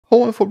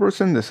Hello info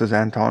person, this is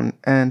Anton,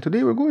 and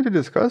today we're going to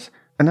discuss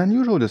an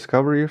unusual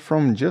discovery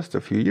from just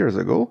a few years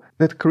ago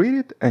that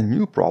created a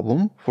new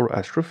problem for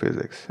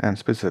astrophysics, and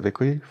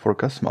specifically for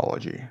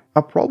cosmology.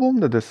 A problem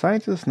that the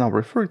scientists now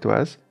refer to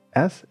as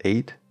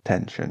S8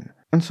 tension.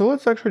 And so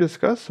let's actually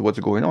discuss what's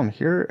going on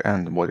here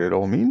and what it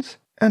all means,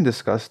 and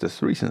discuss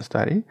this recent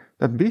study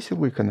that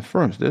basically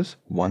confirms this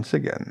once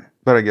again.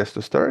 But I guess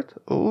to start,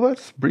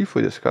 let's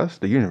briefly discuss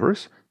the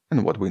universe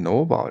and what we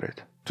know about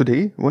it.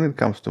 Today, when it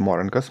comes to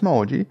modern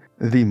cosmology,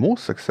 the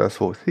most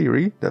successful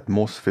theory that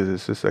most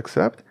physicists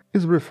accept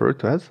is referred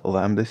to as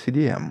Lambda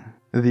CDM,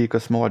 the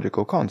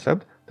cosmological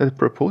concept that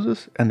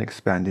proposes an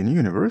expanding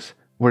universe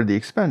where the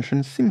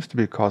expansion seems to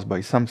be caused by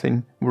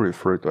something we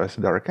refer to as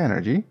dark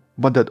energy,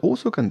 but that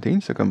also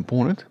contains a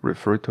component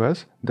referred to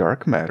as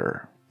dark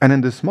matter. And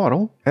in this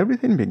model,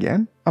 everything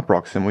began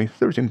approximately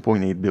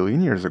 13.8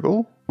 billion years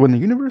ago, when the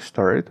universe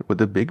started with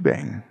the Big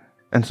Bang.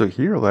 And so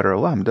here, letter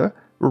lambda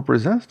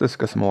represents this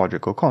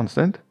cosmological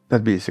constant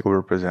that basically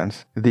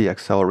represents the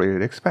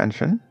accelerated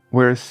expansion,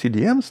 whereas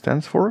CDM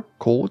stands for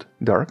cold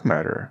dark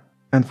matter.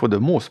 And for the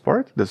most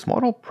part, this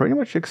model pretty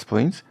much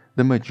explains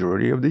the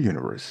majority of the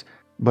universe.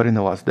 But in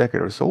the last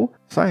decade or so,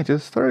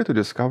 scientists started to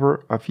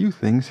discover a few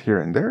things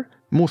here and there,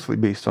 mostly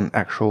based on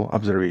actual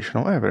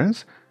observational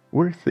evidence,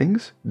 where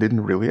things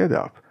didn't really add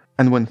up.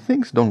 And when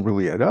things don't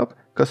really add up,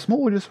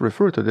 cosmologists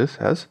refer to this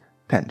as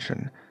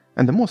tension.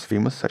 And the most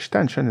famous such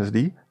tension is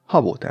the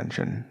Hubble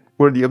tension,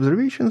 where the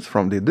observations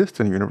from the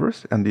distant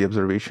universe and the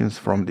observations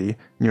from the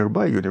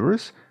nearby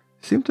universe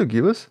seem to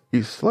give us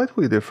a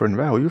slightly different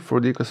value for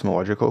the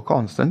cosmological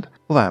constant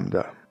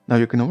lambda. Now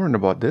you can learn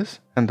about this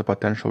and the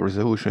potential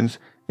resolutions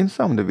in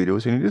some of the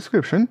videos in the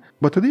description,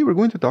 but today we're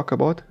going to talk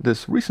about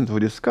this recently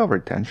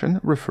discovered tension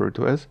referred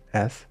to as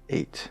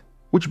S8,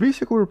 which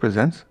basically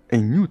represents a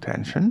new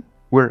tension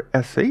where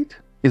S8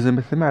 is a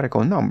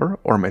mathematical number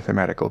or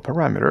mathematical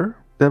parameter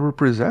that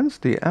represents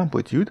the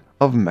amplitude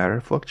of matter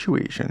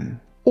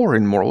fluctuation. Or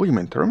in more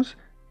layman terms,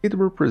 it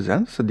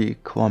represents the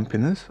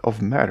clumpiness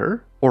of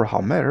matter, or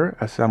how matter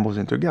assembles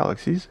into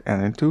galaxies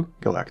and into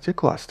galactic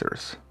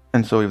clusters.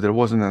 And so if there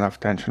wasn't enough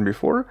tension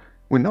before,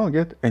 we now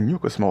get a new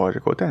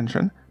cosmological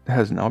tension that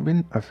has now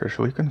been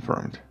officially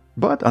confirmed.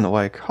 But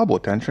unlike Hubble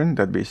tension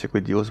that basically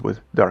deals with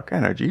dark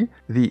energy,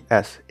 the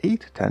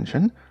S8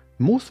 tension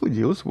mostly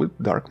deals with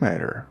dark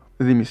matter,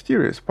 the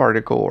mysterious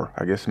particle, or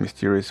I guess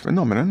mysterious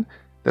phenomenon,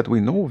 that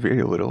we know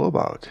very little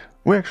about.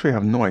 We actually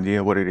have no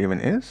idea what it even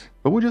is,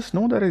 but we just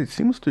know that it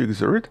seems to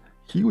exert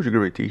huge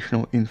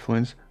gravitational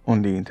influence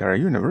on the entire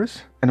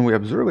universe, and we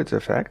observe its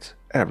effects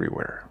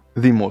everywhere.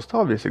 The most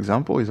obvious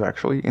example is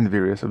actually in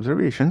various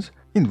observations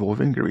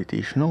involving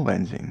gravitational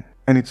lensing.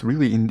 And it's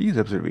really in these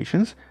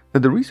observations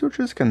that the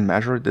researchers can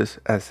measure this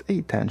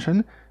S8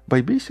 tension by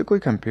basically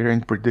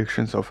comparing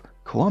predictions of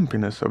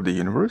clumpiness of the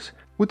universe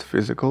with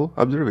physical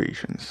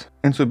observations.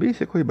 And so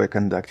basically by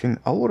conducting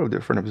a lot of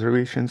different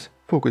observations,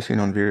 focusing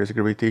on various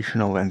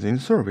gravitational lensing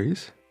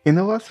surveys, in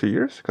the last few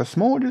years,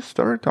 cosmologists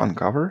started to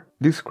uncover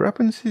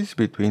discrepancies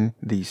between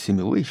the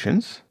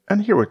simulations,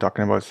 and here we're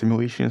talking about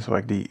simulations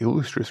like the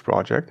Illustris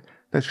project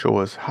that show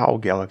us how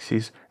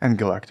galaxies and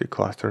galactic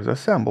clusters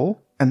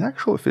assemble, and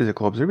actual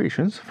physical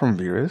observations from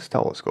various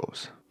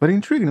telescopes. But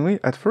intriguingly,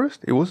 at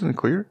first it wasn't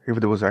clear if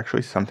there was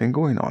actually something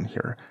going on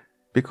here,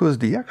 because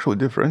the actual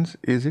difference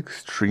is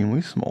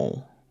extremely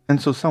small.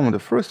 And so some of the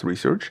first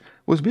research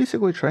was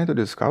basically trying to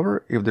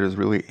discover if there is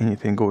really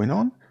anything going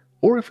on,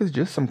 or if it's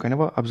just some kind of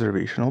an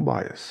observational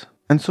bias.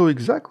 And so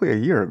exactly a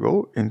year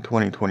ago, in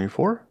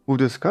 2024, we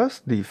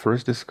discussed the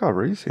first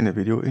discoveries in a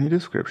video in the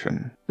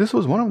description. This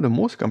was one of the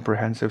most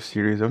comprehensive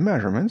series of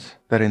measurements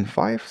that in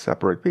 5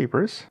 separate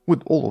papers,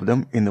 with all of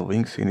them in the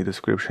links in the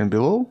description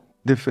below,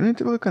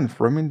 definitively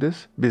confirming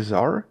this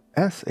bizarre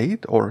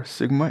S8 or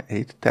sigma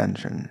 8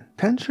 tension.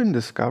 Tension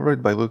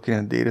discovered by looking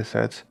at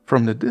datasets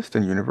from the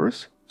distant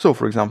universe, so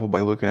for example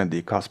by looking at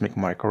the cosmic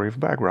microwave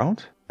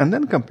background, and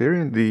then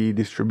comparing the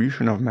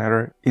distribution of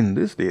matter in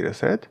this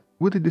dataset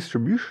with the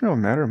distribution of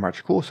matter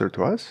much closer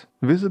to us,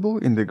 visible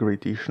in the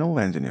gravitational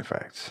lensing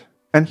effects.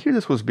 And here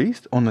this was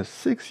based on a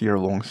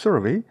 6-year-long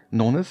survey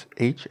known as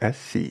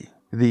HSC,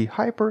 the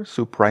Hyper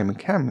Suprime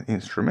Cam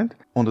instrument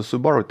on the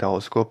Subaru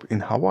telescope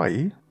in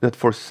Hawaii that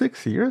for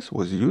 6 years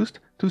was used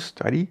to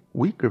study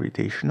weak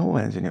gravitational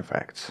lensing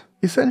effects.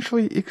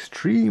 Essentially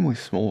extremely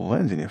small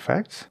lensing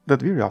effects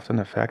that very often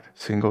affect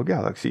single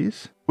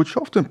galaxies, which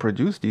often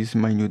produce these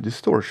minute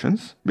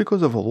distortions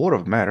because of a lot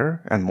of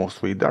matter, and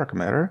mostly dark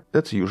matter,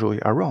 that's usually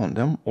around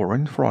them or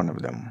in front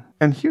of them.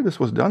 And here this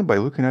was done by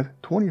looking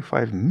at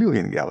 25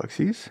 million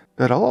galaxies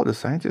that allowed the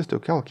scientists to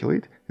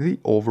calculate the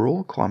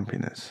overall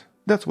clumpiness.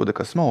 That's what the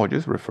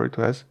cosmologists refer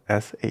to as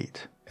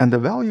S8. And the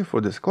value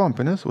for this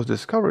clumpiness was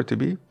discovered to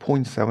be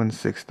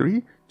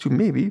 0.763 to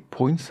maybe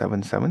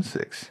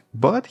 0.776.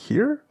 But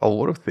here, a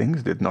lot of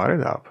things did not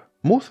add up.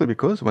 Mostly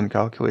because when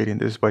calculating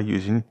this by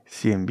using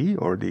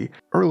CMB, or the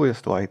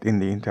earliest light in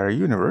the entire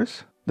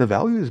universe, the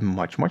value is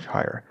much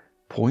higher,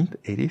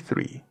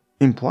 0.83,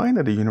 implying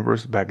that the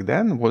universe back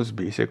then was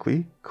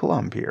basically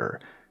clumpier.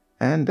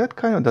 And that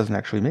kind of doesn't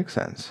actually make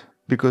sense.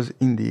 because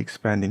in the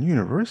expanding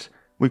universe,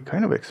 we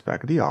kind of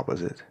expect the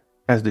opposite.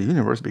 As the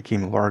universe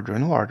became larger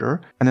and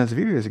larger, and as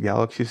various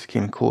galaxies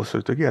came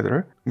closer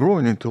together,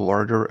 growing into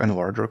larger and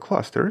larger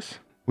clusters,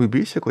 we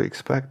basically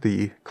expect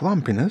the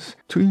clumpiness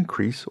to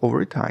increase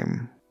over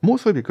time.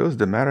 Mostly because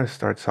the matter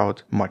starts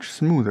out much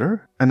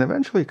smoother and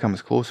eventually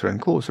comes closer and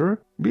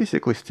closer,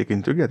 basically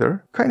sticking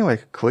together, kind of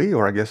like clay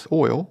or I guess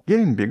oil,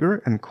 getting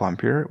bigger and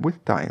clumpier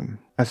with time.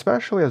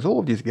 Especially as all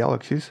of these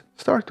galaxies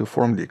start to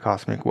form the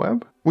cosmic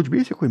web, which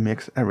basically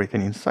makes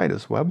everything inside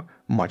this web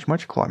much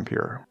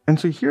clumpier. And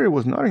so here it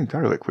was not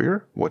entirely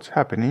clear what's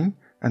happening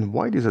and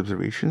why these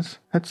observations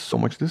had so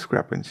much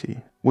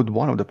discrepancy, with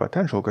one of the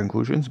potential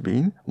conclusions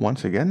being,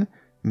 once again,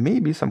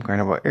 maybe some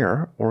kind of an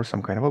error or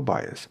some kind of a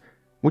bias,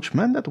 which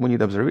meant that we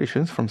need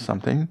observations from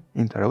something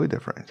entirely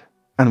different.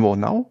 And well,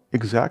 now,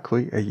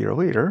 exactly a year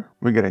later,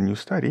 we get a new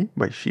study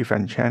by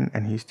Shifan Chen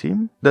and his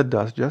team that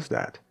does just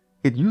that.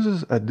 It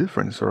uses a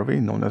different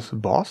survey known as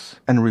BOSS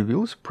and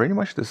reveals pretty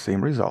much the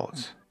same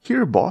results.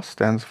 Here BOSS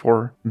stands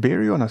for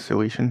Baryon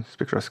Oscillation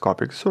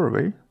Spectroscopic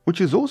Survey, which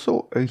is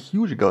also a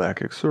huge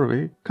galactic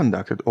survey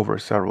conducted over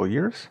several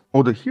years,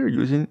 although here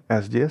using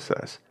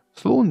SDSS,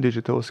 Sloan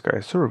Digital Sky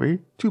Survey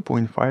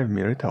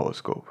 2.5-meter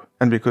telescope.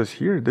 And because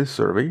here this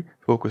survey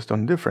focused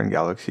on different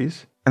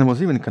galaxies and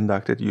was even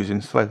conducted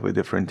using slightly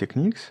different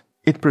techniques,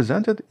 it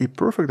presented a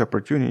perfect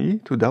opportunity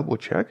to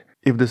double-check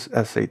if this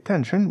SA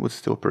tension would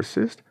still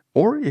persist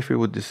or if it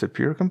would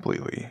disappear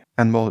completely.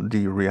 And while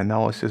the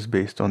reanalysis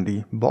based on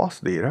the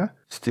BOSS data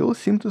still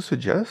seemed to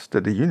suggest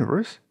that the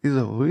universe is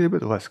a little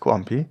bit less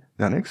clumpy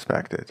than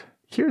expected.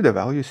 Here the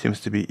value seems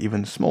to be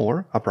even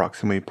smaller,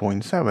 approximately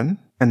 0.7,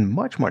 and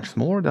much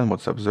smaller than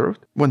what's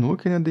observed when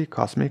looking at the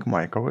cosmic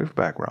microwave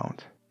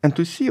background. And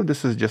to see if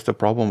this is just a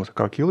problem with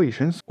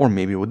calculations or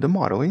maybe with the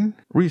modeling,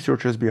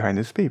 researchers behind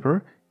this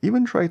paper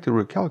even tried to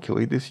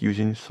recalculate this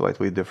using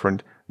slightly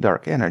different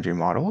dark energy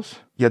models,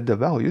 yet the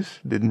values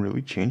didn't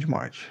really change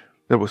much.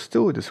 There was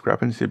still a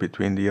discrepancy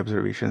between the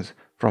observations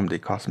from the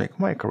cosmic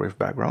microwave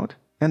background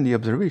and the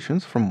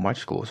observations from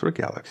much closer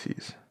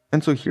galaxies.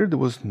 And so here there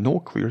was no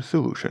clear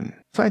solution.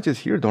 Scientists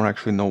here don't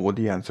actually know what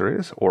the answer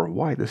is or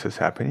why this is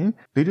happening,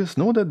 they just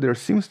know that there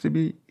seems to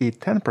be a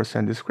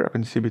 10%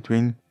 discrepancy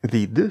between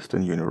the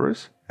distant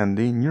universe and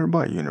the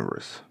nearby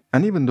universe.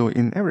 And even though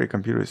in every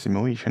computer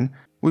simulation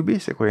we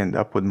basically end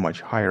up with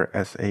much higher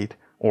S8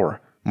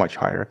 or much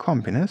higher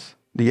clumpiness,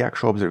 the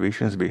actual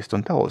observations based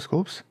on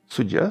telescopes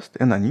suggest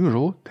an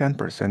unusual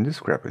 10%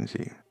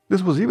 discrepancy.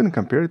 This was even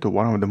compared to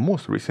one of the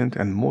most recent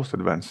and most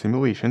advanced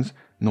simulations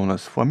known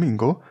as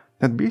Flamingo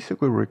that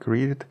basically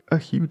recreated a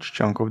huge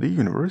chunk of the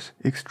universe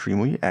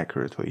extremely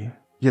accurately.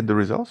 Yet the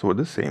results were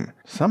the same.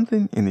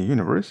 Something in the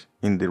universe,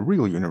 in the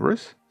real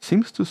universe,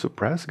 seems to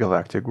suppress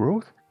galactic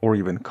growth or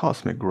even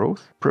cosmic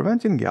growth,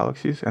 preventing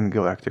galaxies and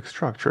galactic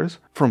structures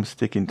from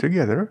sticking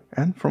together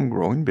and from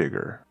growing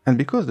bigger. And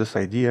because this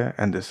idea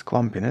and this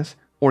clumpiness,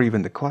 or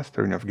even the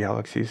clustering of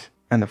galaxies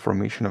and the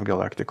formation of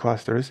galactic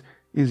clusters,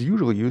 is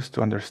usually used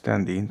to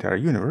understand the entire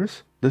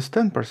universe, this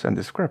 10%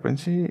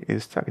 discrepancy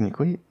is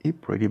technically a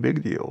pretty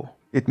big deal.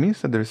 It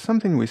means that there's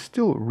something we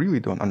still really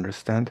don't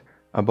understand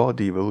about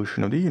the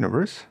evolution of the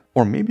universe,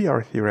 or maybe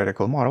our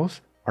theoretical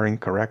models are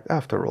incorrect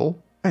after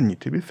all and need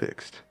to be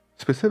fixed.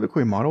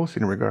 Specifically models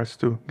in regards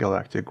to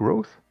galactic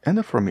growth and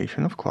the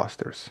formation of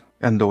clusters.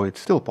 And though it's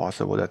still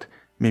possible that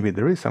maybe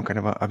there is some kind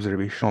of an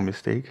observational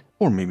mistake,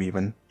 or maybe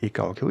even a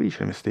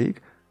calculation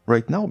mistake,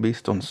 right now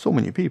based on so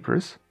many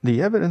papers, the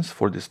evidence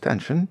for this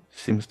tension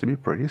seems to be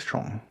pretty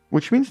strong.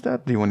 Which means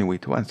that the only way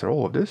to answer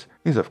all of this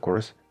is of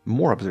course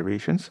more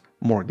observations,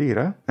 more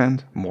data,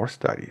 and more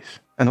studies.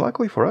 And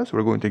luckily for us,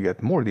 we're going to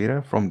get more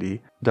data from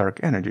the Dark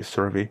Energy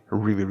Survey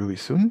really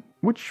soon,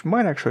 which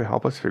might actually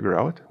help us figure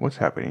out what's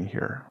happening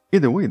here.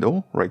 Either way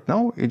though, right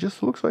now it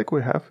just looks like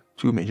we have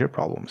two major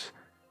problems.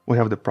 We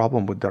have the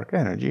problem with dark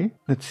energy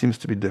that seems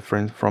to be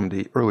different from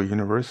the early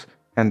universe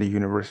and the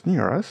universe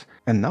near us,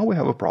 and now we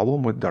have a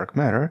problem with dark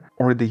matter,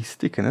 or the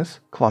stickiness,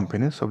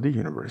 clumpiness of the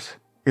universe.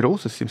 It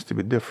also seems to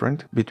be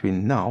different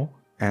between now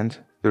and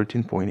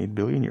 13.8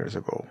 billion years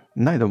ago.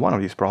 Neither one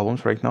of these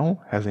problems right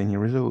now has any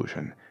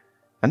resolution.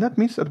 And that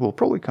means that we'll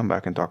probably come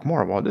back and talk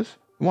more about this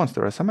once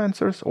there are some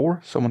answers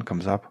or someone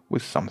comes up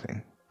with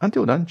something.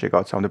 Until then, check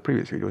out some of the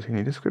previous videos in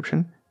the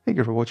description. Thank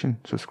you for watching,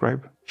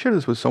 subscribe, share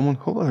this with someone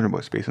who loves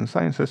about space and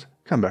sciences,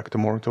 come back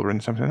tomorrow to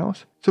learn something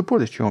else, support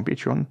this channel on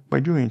Patreon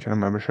by joining channel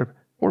membership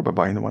or by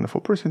buying the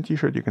Wonderful Person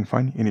t-shirt you can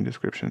find in the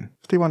description.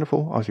 Stay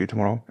wonderful, I'll see you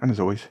tomorrow, and as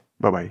always,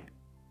 bye bye.